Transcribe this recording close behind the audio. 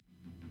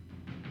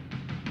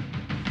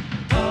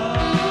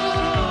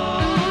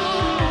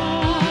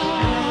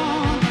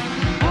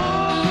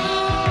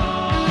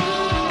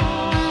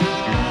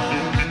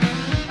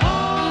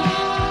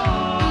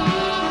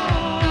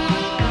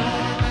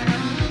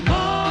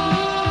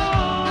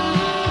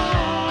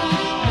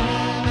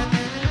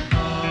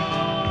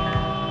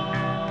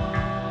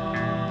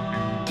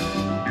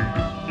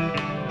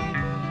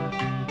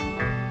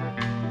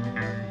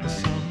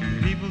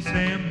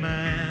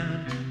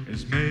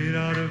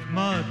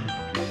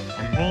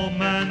A poor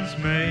man's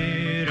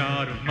made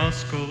out of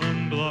muscle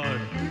and blood,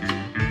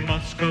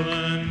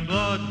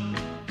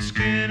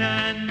 skin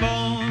and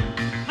bone.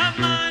 A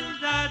mind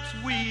that's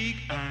weak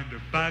and a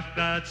back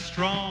that's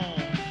strong.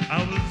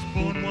 I was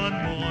born one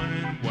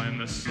morning when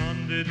the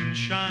sun didn't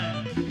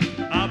shine.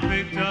 I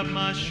picked up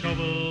my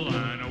shovel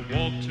and I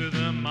walked to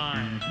the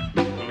mine.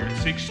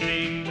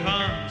 16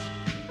 tons,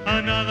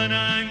 another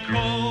 9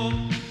 coal,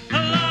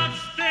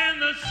 lost in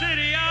the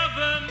city of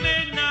a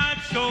midnight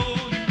soul.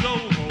 You go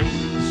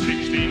home,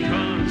 16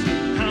 tons,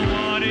 and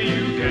what do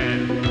you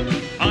get?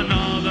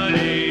 Another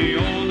day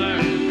older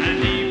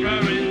and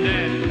deeper in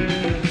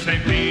debt.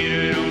 St.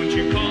 Peter, don't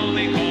you call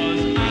me,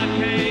 'cause I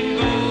can't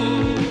go.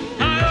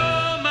 I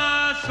owe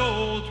my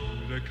soul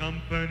to the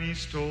company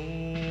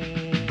store.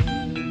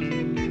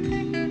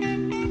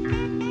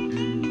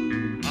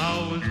 I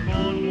was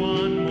born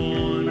one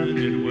morning,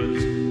 it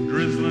was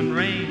drizzling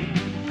rain,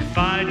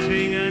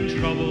 fighting and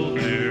trouble,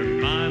 they're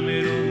my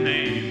middle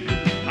name.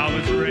 I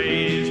was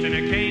raised in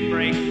a cane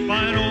brake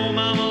by an old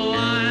mama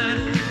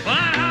lion.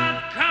 Why,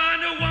 how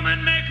kind of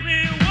woman make me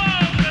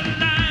walk the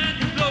line?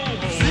 You go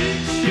home,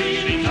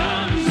 16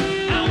 tons,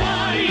 and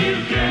what do you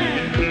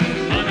get?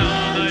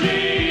 Another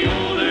day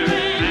older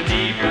and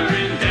deeper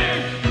in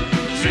debt.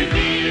 St.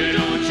 Peter,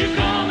 don't you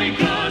call me,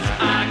 'cause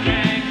I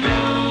can't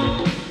go.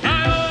 I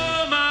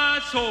owe my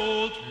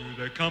soul to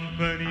the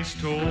company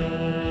store.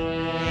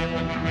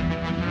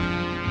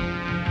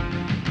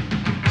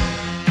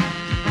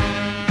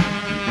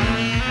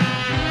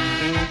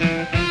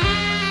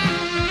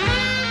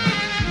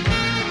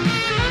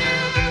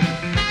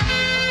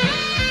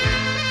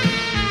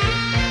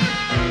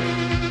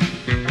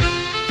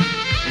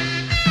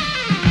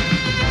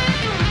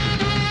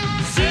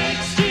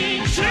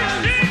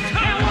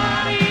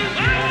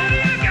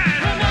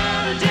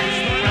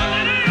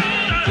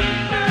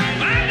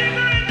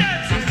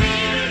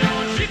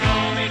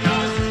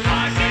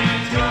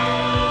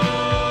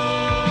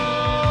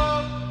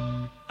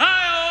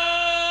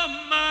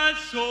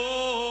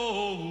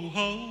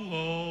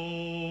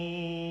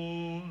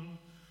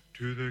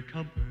 To the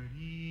company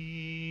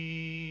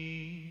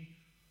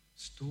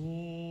store.